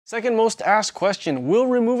Second most asked question, will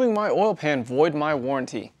removing my oil pan void my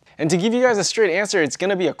warranty? And to give you guys a straight answer, it's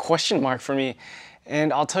gonna be a question mark for me.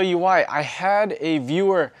 And I'll tell you why. I had a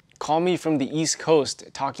viewer call me from the East Coast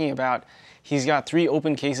talking about he's got 3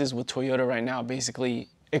 open cases with Toyota right now, basically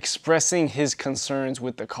expressing his concerns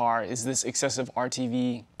with the car. Is this excessive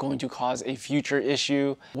RTV going to cause a future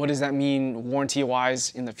issue? What does that mean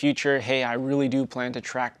warranty-wise in the future? Hey, I really do plan to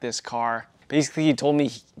track this car. Basically, he told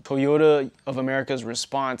me Toyota of America's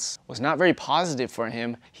response was not very positive for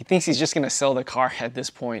him. He thinks he's just gonna sell the car at this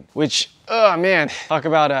point, which, oh man, talk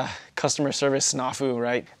about a customer service snafu,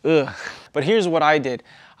 right? Ugh. But here's what I did.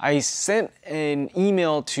 I sent an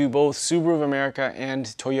email to both Subaru of America and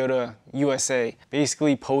Toyota USA,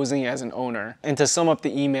 basically posing as an owner. And to sum up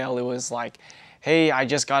the email, it was like, hey, I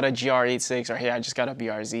just got a GR86, or hey, I just got a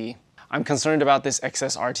BRZ. I'm concerned about this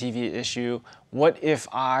excess RTV issue. What if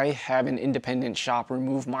I have an independent shop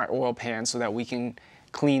remove my oil pan so that we can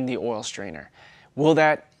clean the oil strainer? Will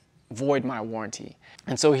that void my warranty?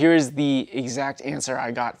 And so here's the exact answer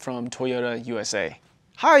I got from Toyota USA.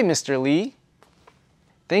 Hi, Mr. Lee.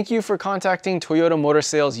 Thank you for contacting Toyota Motor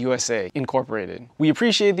Sales USA Incorporated. We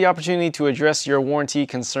appreciate the opportunity to address your warranty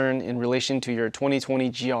concern in relation to your 2020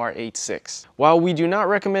 GR86. While we do not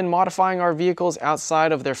recommend modifying our vehicles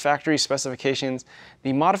outside of their factory specifications,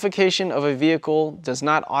 the modification of a vehicle does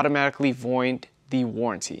not automatically void the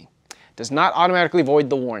warranty. Does not automatically void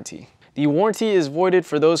the warranty. The warranty is voided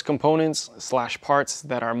for those components/parts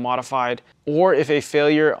that are modified, or if a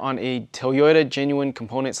failure on a Toyota genuine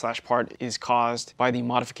component/part is caused by the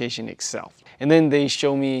modification itself. And then they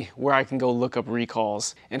show me where I can go look up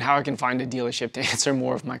recalls and how I can find a dealership to answer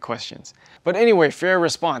more of my questions. But anyway, fair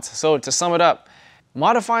response. So to sum it up,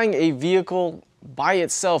 modifying a vehicle by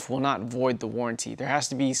itself will not void the warranty. There has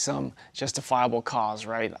to be some justifiable cause,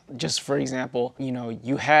 right? Just for example,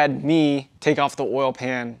 you had me take off the oil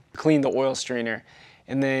pan, clean the oil strainer,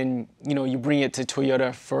 and then, you bring it to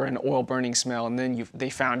Toyota for an oil burning smell, and then they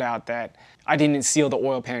found out that I didn't seal the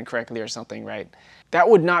oil pan correctly or something, right? That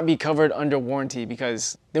would not be covered under warranty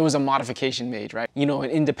because there was a modification made, right? An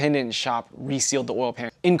independent shop resealed the oil pan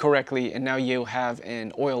incorrectly, and now you have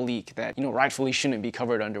an oil leak that, rightfully shouldn't be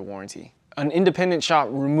covered under warranty. An independent shop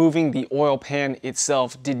removing the oil pan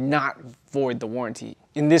itself did not void the warranty.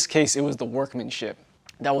 In this case, it was the workmanship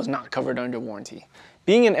that was not covered under warranty.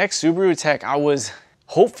 Being an ex-Subaru tech, I was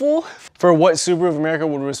hopeful for what Subaru of America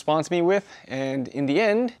would respond to me with, and in the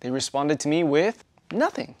end, they responded to me with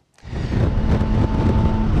nothing.